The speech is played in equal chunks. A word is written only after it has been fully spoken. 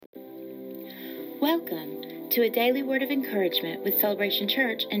Welcome to a daily word of encouragement with Celebration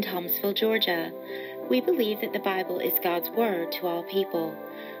Church in Thomasville, Georgia. We believe that the Bible is God's word to all people.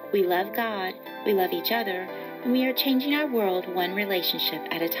 We love God, we love each other, and we are changing our world one relationship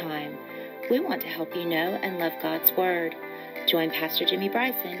at a time. We want to help you know and love God's word. Join Pastor Jimmy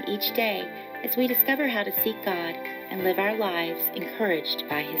Bryson each day as we discover how to seek God and live our lives encouraged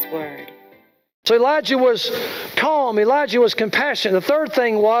by His word. So Elijah was calm. Elijah was compassionate. The third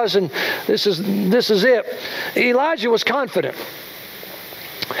thing was, and this is it, Elijah was confident.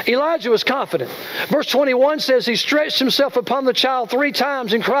 Elijah was confident. Verse 21 says, he stretched himself upon the child 3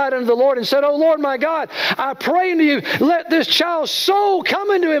 times and cried unto the Lord and said, O Lord my God, I pray unto you, let this child's soul come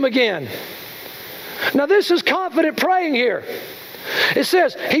into him again. Now this is confident praying here. It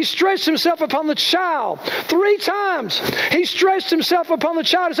says, he stretched himself upon the child 3 times. He stretched himself upon the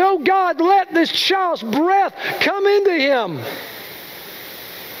child and said, oh God, let this child's breath come into him.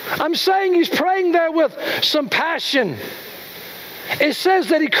 I'm saying he's praying there with some passion. It says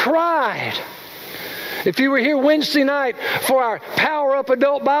that he cried. If you were here Wednesday night for our Power Up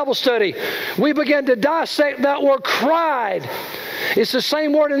Adult Bible Study, we began to dissect that word cried. It's the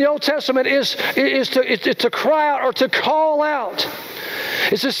same word in the Old Testament is to cry out or to call out.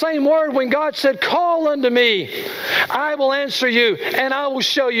 It's the same word when God said, call unto me, I will answer you, and I will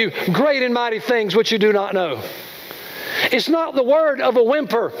show you great and mighty things which you do not know. It's not the word of a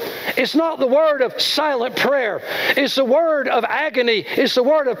whimper. It's not the word of silent prayer. It's the word of agony. It's the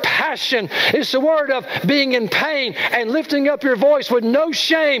word of passion. It's the word of being in pain and lifting up your voice with no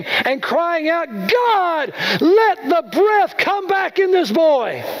shame and crying out, God, let the breath come back in this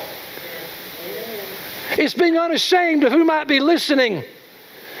boy. It's being unashamed of who might be listening.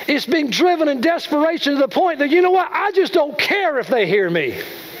 It's being driven in desperation to the point that, you know what, I just don't care if they hear me.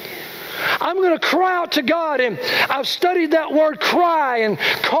 I'm going to cry out to God, and I've studied that word cry and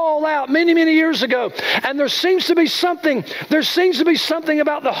call out many, many years ago. And there seems to be something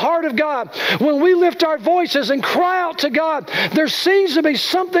about the heart of God. When we lift our voices and cry out to God, there seems to be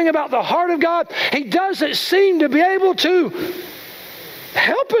something about the heart of God. He doesn't seem to be able to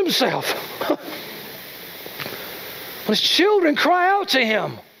help himself. When his children cry out to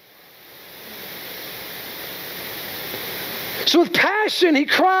him. So with passion, he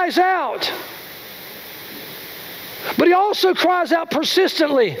cries out. But he also cries out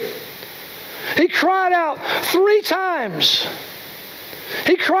persistently. He cried out 3 times.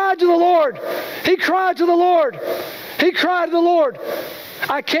 He cried to the Lord. He cried to the Lord. He cried to the Lord.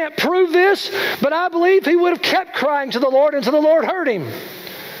 I can't prove this, but I believe he would have kept crying to the Lord until the Lord heard him.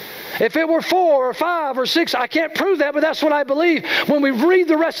 If it were 4 or 5 or 6, I can't prove that, but that's what I believe when we read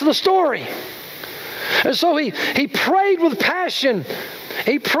the rest of the story. And so he prayed with passion.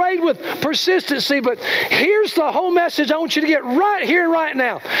 He prayed with persistency. But here's the whole message I want you to get right here and right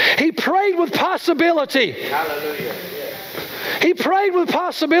now. He prayed with possibility. Hallelujah. He prayed with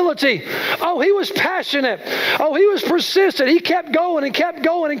possibility. Oh, he was passionate. Oh, he was persistent. He kept going and kept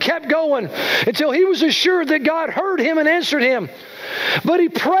going and kept going until he was assured that God heard him and answered him. But he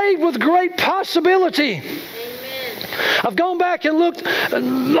prayed with great possibility. I've gone back and looked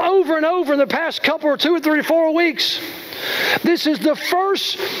over and over in the past couple or 2 or 3 or 4 weeks. This is the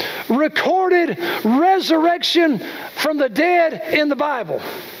first recorded resurrection from the dead in the Bible.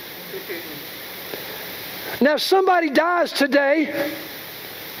 Now, if somebody dies today,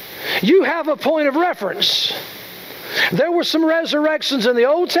 you have a point of reference. There were some resurrections in the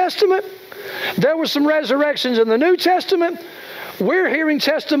Old Testament. There were some resurrections in the New Testament. We're hearing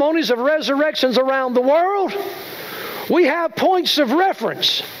testimonies of resurrections around the world. We have points of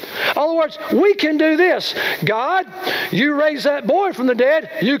reference. In other words, we can do this. God, you raised that boy from the dead,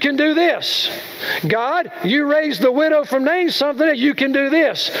 you can do this. God, you raised the widow from Nain something, you can do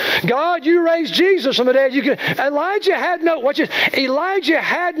this. God, you raised Jesus from the dead, you can. Elijah had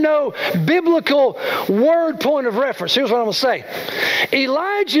no biblical word point of reference. Here's what I'm going to say.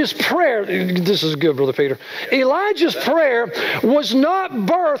 Elijah's prayer, this is good, Brother Peter. Elijah's prayer was not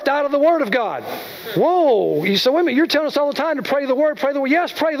birthed out of the Word of God. Whoa, you say, wait a minute, you're telling us all the time to pray the Word, pray the Word.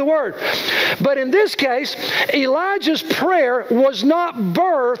 Yes, pray the Word. But in this case, Elijah's prayer was not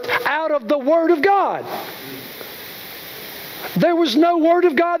birthed out of the Word of God. There was no Word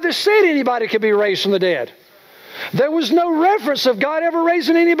of God that said anybody could be raised from the dead. There was no reference of God ever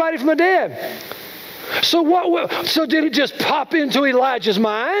raising anybody from the dead. So did it just pop into Elijah's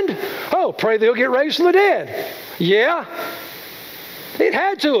mind? Oh, pray they'll get raised from the dead. Yeah. It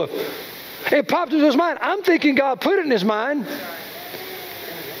had to have. It popped into his mind. I'm thinking God put it in his mind.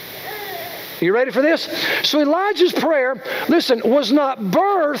 You ready for this? So Elijah's prayer, listen, was not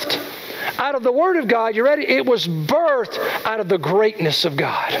birthed out of the Word of God. You ready? It was birthed out of the greatness of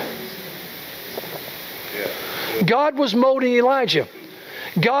God. God was molding Elijah.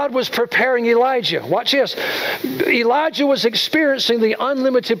 God was preparing Elijah. Watch this. Elijah was experiencing the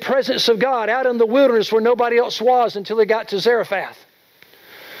unlimited presence of God out in the wilderness where nobody else was until he got to Zarephath.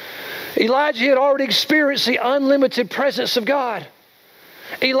 Elijah had already experienced the unlimited presence of God.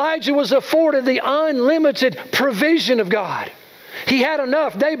 Elijah was afforded the unlimited provision of God. He had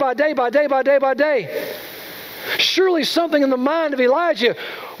enough day by day by day by day by day. Surely something in the mind of Elijah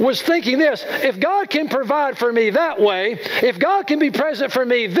was thinking this: if God can provide for me that way, if God can be present for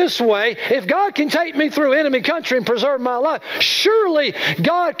me this way, if God can take me through enemy country and preserve my life, surely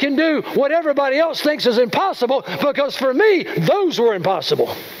God can do what everybody else thinks is impossible, because for me, those were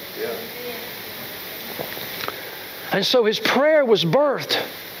impossible. Yeah. And so his prayer was birthed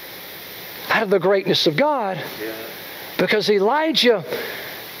out of the greatness of God, because Elijah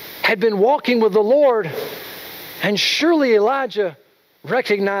had been walking with the Lord. And surely Elijah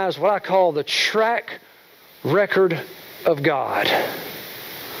recognized what I call the track record of God.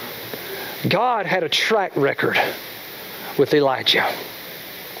 God had a track record with Elijah.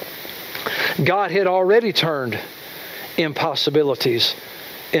 God had already turned impossibilities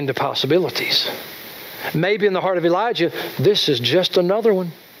into possibilities. Maybe in the heart of Elijah, this is just another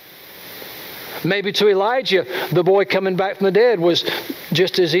one. Maybe to Elijah, the boy coming back from the dead was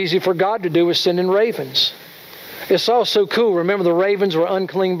just as easy for God to do as sending ravens. It's also cool. Remember, the ravens were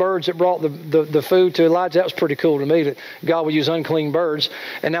unclean birds that brought the food to Elijah. That was pretty cool to me, that God would use unclean birds.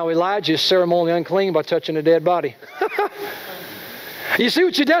 And now Elijah is ceremonially unclean by touching a dead body. You see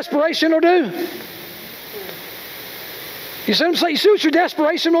what your desperation will do? You see what I'm saying? You see what your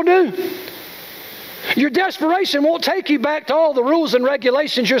desperation will do? Your desperation won't take you back to all the rules and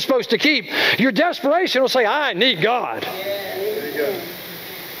regulations you're supposed to keep. Your desperation will say, I need God. There you go.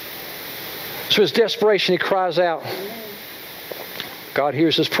 So his desperation, he cries out. God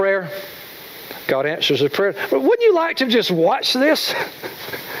hears his prayer. God answers his prayer. But wouldn't you like to just watch this?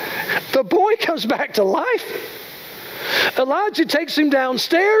 The boy comes back to life. Elijah takes him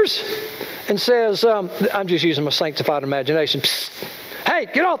downstairs and says, I'm just using my sanctified imagination. Psst. Hey,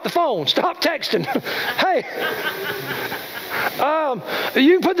 get off the phone. Stop texting. Hey,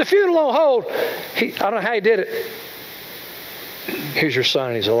 you can put the funeral on hold. I don't know how he did it. Here's your son,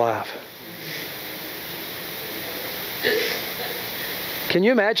 and he's alive. Can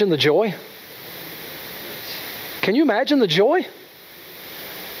you imagine the joy? Can you imagine the joy?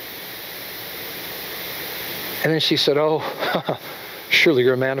 And then she said, oh, surely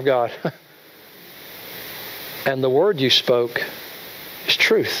you're a man of God. And the word you spoke is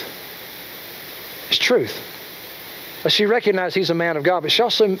truth. It's truth. But she recognized he's a man of God, but she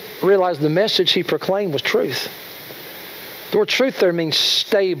also realized the message he proclaimed was truth. The word truth there means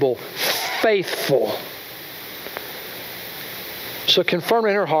stable, faithful. So confirmed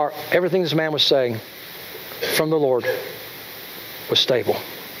in her heart, everything this man was saying from the Lord was stable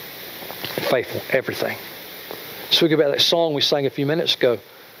and faithful, everything. So we go back to that song we sang a few minutes ago,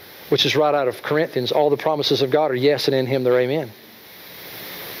 which is right out of Corinthians. All the promises of God are yes, and in Him they're amen.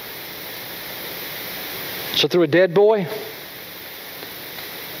 So through a dead boy,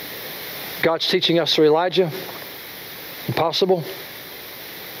 God's teaching us through Elijah, impossible?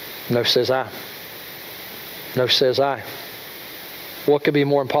 No, says I. No, says I. What could be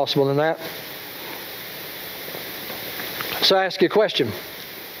more impossible than that? So I ask you a question.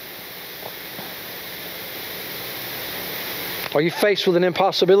 Are you faced with an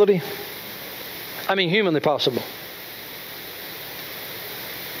impossibility? I mean, humanly possible.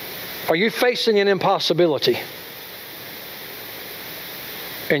 Are you facing an impossibility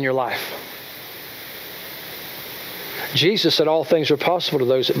in your life? Jesus said all things are possible to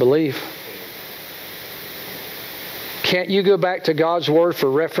those that believe. Can't you go back to God's Word for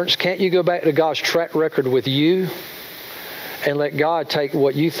reference? Can't you go back to God's track record with you and let God take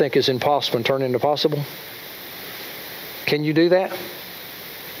what you think is impossible and turn it into possible? Can you do that?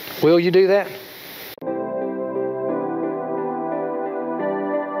 Will you do that?